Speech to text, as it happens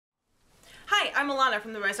I'm Alana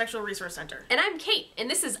from the Bisexual Resource Center. And I'm Kate, and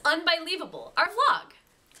this is Un-Bi-Lievable, our vlog.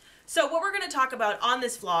 So what we're going to talk about on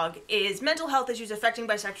this vlog is mental health issues affecting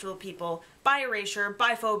bisexual people, bi-erasure,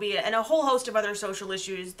 biphobia, and a whole host of other social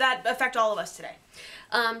issues that affect all of us today.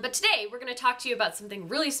 But today, we're going to talk to you about something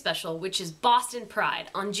really special, which is Boston Pride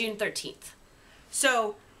on June 13th.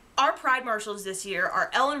 So, our Pride Marshals this year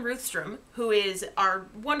are Ellen Ruthstrom, who is our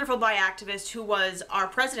wonderful bi activist who was our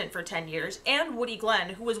president for 10 years, and Woody Glenn,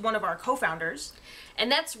 who was one of our co-founders.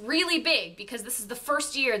 And that's really big because this is the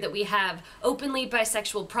first year that we have openly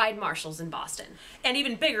bisexual Pride Marshals in Boston. And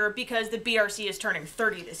even bigger because the BRC is turning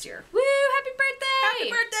 30 this year. Woo! Happy birthday! Happy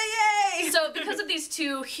birthday, yay! So because of these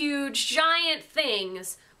two huge, giant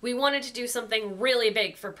things, we wanted to do something really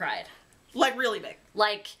big for Pride. Like really big.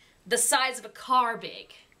 Like the size of a car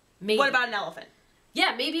big. Maybe. What about an elephant?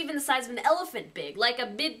 Yeah, maybe even the size of an elephant big. Like a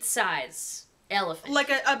mid-size elephant.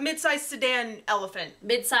 Like a mid-sized sedan elephant.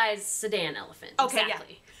 Mid-size sedan elephant. Okay,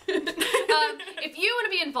 exactly. Yeah. If you want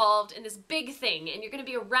to be involved in this big thing and you're going to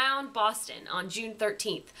be around Boston on June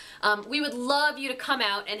 13th, we would love you to come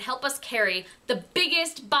out and help us carry the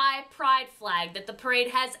biggest bi pride flag that the parade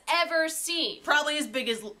has ever seen. Probably as big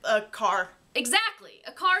as a car. Exactly.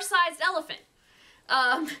 A car-sized elephant.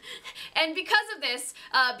 And because of this,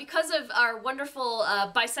 because of our wonderful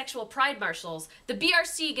bisexual Pride Marshals, the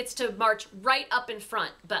BRC gets to march right up in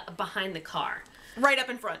front, but behind the car. Right up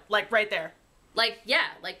in front, like right there. Like, yeah,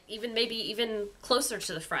 like maybe even closer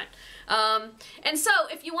to the front. And so,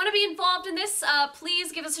 if you want to be involved in this,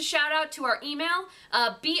 please give us a shout out to our email,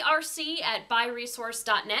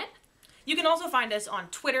 brc@biresource.net. You can also find us on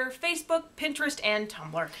Twitter, Facebook, Pinterest, and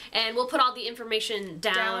Tumblr. And we'll put all the information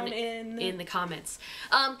down in the comments.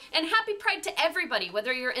 And happy Pride to everybody,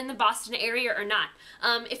 whether you're in the Boston area or not.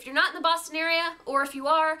 If you're not in the Boston area, or if you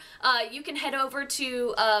are, you can head over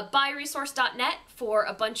to biresource.net for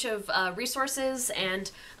a bunch of resources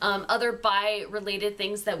and other bi-related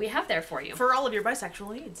things that we have there for you. For all of your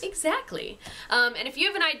bisexual needs. Exactly. And if you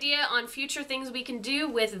have an idea on future things we can do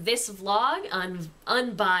with this vlog on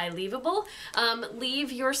Un-Bi-Lievable,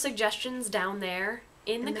 leave your suggestions down there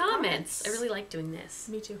in the comments. I really like doing this.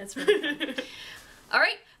 Me too. That's really fun. All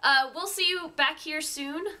right, we'll see you back here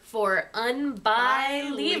soon for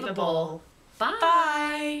Un-Bi-Lievable. Bye.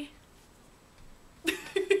 Bye.